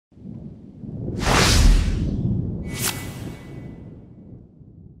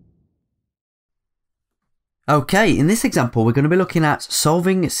Okay, in this example we're going to be looking at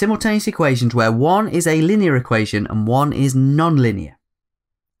solving simultaneous equations where one is a linear equation and one is non-linear.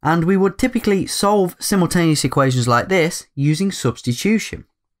 And we would typically solve simultaneous equations like this using substitution.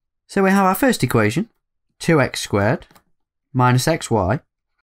 So we have our first equation, 2x squared minus xy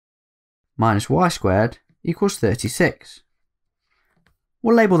minus y squared equals 36.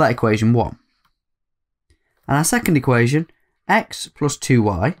 We'll label that equation 1. And our second equation, x plus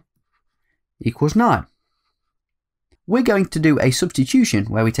 2y equals 9. We're going to do a substitution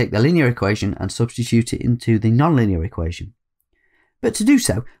where we take the linear equation and substitute it into the nonlinear equation. But to do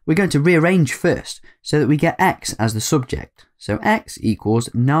so, we're going to rearrange first so that we get x as the subject. So x equals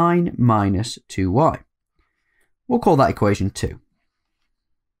 9 minus 2y. We'll call that equation 2.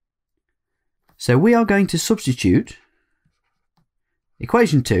 So we are going to substitute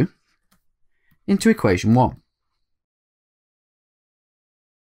equation 2 into equation 1.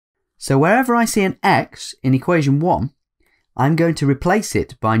 So wherever I see an x in equation 1, I'm going to replace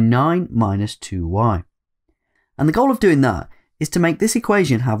it by 9 minus 2y. And the goal of doing that is to make this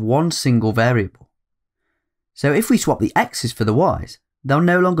equation have one single variable. So if we swap the x's for the y's, there'll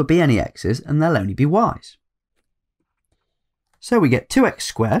no longer be any x's and there'll only be y's. So we get 2x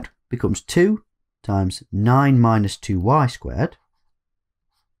squared becomes 2 times 9 minus 2y squared.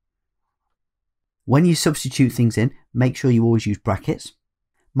 When you substitute things in, make sure you always use brackets.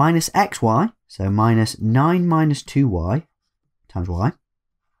 Minus xy, so minus 9 minus 2y times y.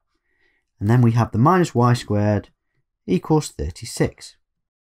 And then we have the minus y squared equals 36.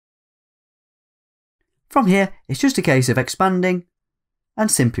 From here, it's just a case of expanding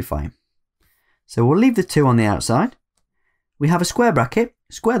and simplifying. So we'll leave the 2 on the outside. We have a square bracket.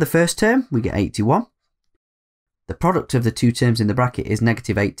 Square the first term, we get 81. The product of the two terms in the bracket is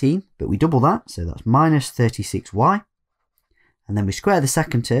negative 18, but we double that, so that's minus 36y. And then we square the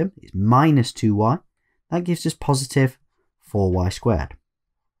second term, it's minus 2y. That gives us positive 4y squared.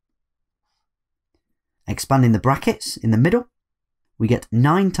 Expanding the brackets in the middle, we get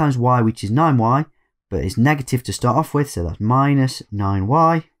 9 times y, which is 9y, but it's negative to start off with, so that's minus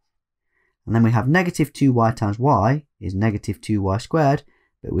 9y. And then we have negative 2y times y is negative 2y squared,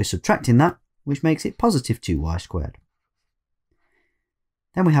 but we're subtracting that, which makes it positive 2y squared.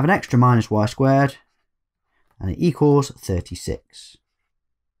 Then we have an extra minus y squared, and it equals 36.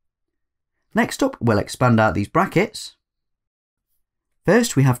 Next up, we'll expand out these brackets.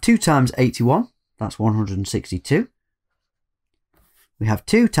 First, we have 2 times 81, that's 162. We have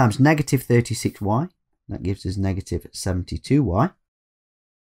 2 times negative 36y, that gives us negative 72y.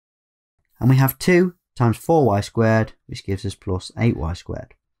 And we have 2 times 4y squared, which gives us plus 8y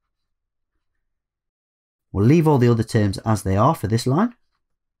squared. We'll leave all the other terms as they are for this line.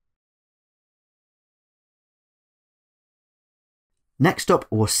 Next up,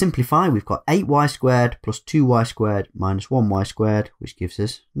 we'll simplify. We've got 8y squared plus 2y squared minus 1y squared, which gives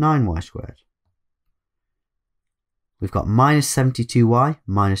us 9y squared. We've got minus 72y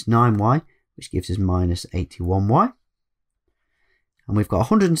minus 9y, which gives us minus 81y. And we've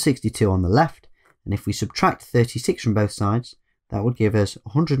got 162 on the left, and if we subtract 36 from both sides, that would give us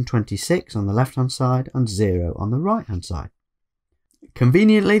 126 on the left-hand side and 0 on the right-hand side.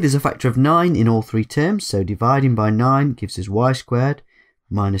 Conveniently, there's a factor of 9 in all three terms, so dividing by 9 gives us y squared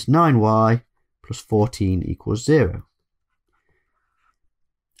minus 9y plus 14 equals 0.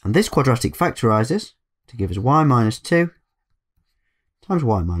 And this quadratic factorises to give us y minus 2 times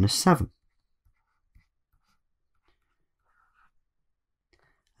y minus 7.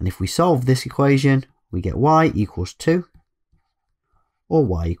 And if we solve this equation, we get y equals 2 or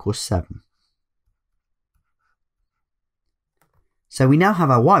y equals 7. So we now have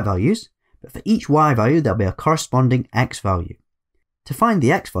our y values, but for each y value there'll be a corresponding x value. To find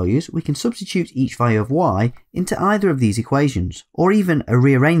the x values, we can substitute each value of y into either of these equations, or even a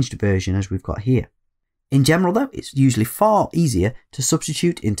rearranged version as we've got here. In general though, it's usually far easier to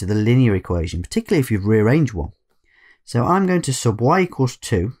substitute into the linear equation, particularly if you've rearranged one. So I'm going to sub y equals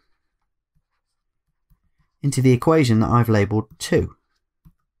 2 into the equation that I've labelled 2.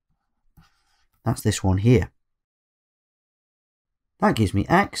 That's this one here. That gives me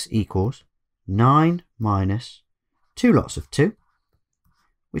x equals 9 minus 2 lots of 2,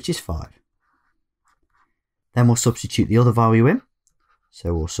 which is 5. Then we'll substitute the other value in.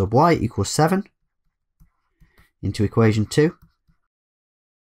 So we'll sub y equals 7 into equation 2.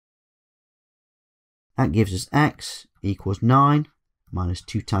 That gives us x equals 9 minus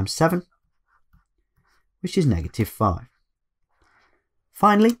 2 times 7, which is negative 5.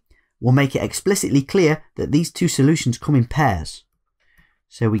 Finally, we'll make it explicitly clear that these two solutions come in pairs.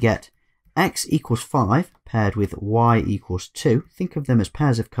 So we get x equals 5 paired with y equals 2. Think of them as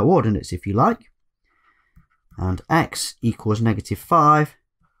pairs of coordinates if you like. and x equals -5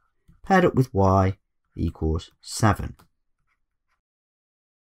 paired up with y equals 7.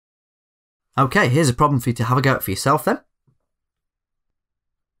 Okay, here's a problem for you to have a go at for yourself then.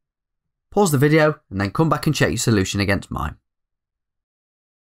 Pause the video and then come back and check your solution against mine.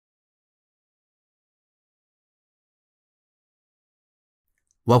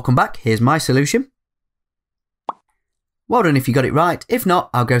 Welcome back, here's my solution. Well done if you got it right, if not,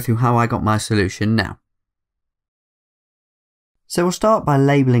 I'll go through how I got my solution now. So we'll start by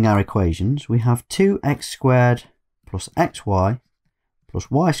labelling our equations. We have 2x squared plus xy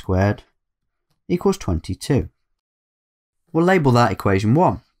plus y squared equals 22. We'll label that equation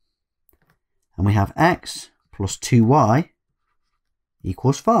 1. And we have x plus 2y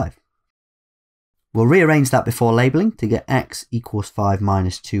equals 5. We'll rearrange that before labelling to get x equals 5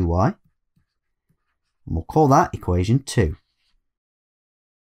 minus 2y. And we'll call that equation 2.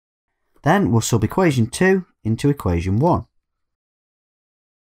 Then we'll sub equation 2 into equation 1.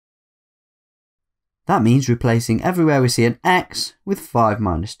 That means replacing everywhere we see an x with 5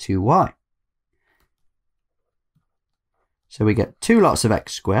 minus 2y. So we get 2 lots of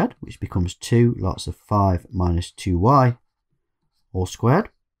x squared, which becomes 2 lots of 5 minus 2y, all squared,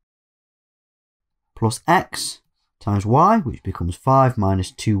 plus x times y, which becomes 5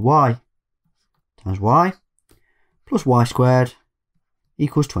 minus 2y times y, plus y squared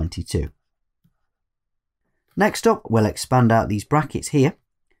equals 22. Next up, we'll expand out these brackets here.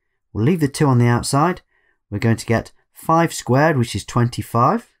 We'll leave the 2 on the outside. We're going to get 5 squared, which is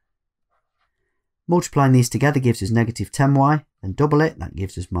 25. Multiplying these together gives us -10y, then double it, that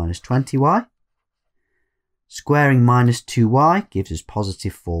gives us -20y. Squaring minus 2y gives us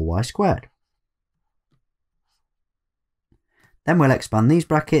positive 4y squared. Then we'll expand these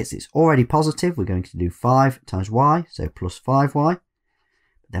brackets. It's already positive. We're going to do 5 times y, so plus 5y.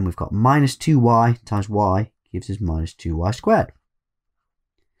 But then we've got minus 2y times y gives us minus 2y squared.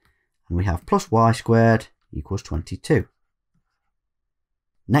 And we have plus y squared equals 22.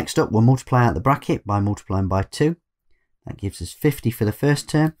 Next up, we'll multiply out the bracket by multiplying by 2. That gives us 50 for the first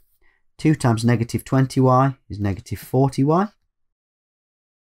term. 2 times -20y is -40y.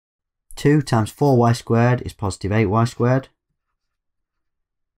 2 times 4y squared is positive 8y squared.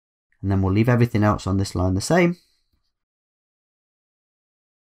 And then we'll leave everything else on this line the same.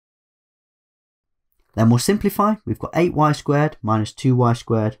 Then we'll simplify. We've got 8y squared minus 2y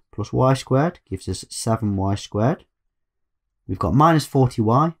squared plus y squared gives us 7y squared. We've got minus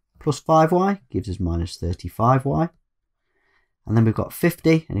 40y plus 5y gives us minus 35y. And then we've got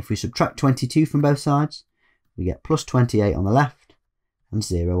 50, and if we subtract 22 from both sides, we get plus 28 on the left and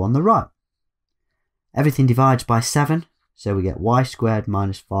 0 on the right. Everything divides by 7, so we get y squared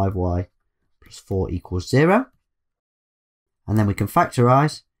minus 5y plus 4 equals 0. And then we can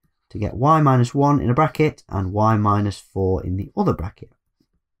factorise to get y minus 1 in a bracket and y minus 4 in the other bracket.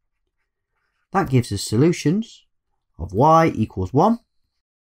 That gives us solutions of y equals 1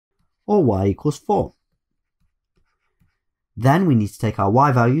 or y equals 4. Then we need to take our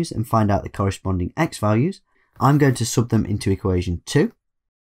y values and find out the corresponding x values. I'm going to sub them into equation 2.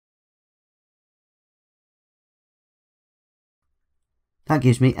 That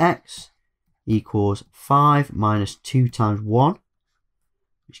gives me x equals 5 minus 2 times 1,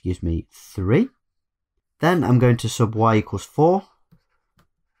 which gives me 3. Then I'm going to sub y equals 4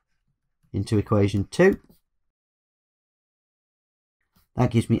 into equation 2.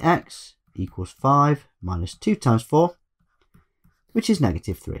 That gives me x equals 5 minus 2 times 4, which is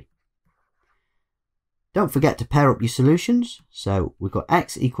 -3. Don't forget to pair up your solutions. So we've got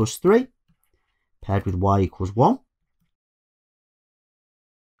x equals 3 paired with y equals 1.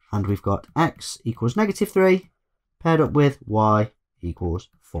 And we've got x equals -3 paired up with y equals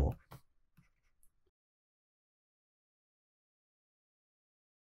 4.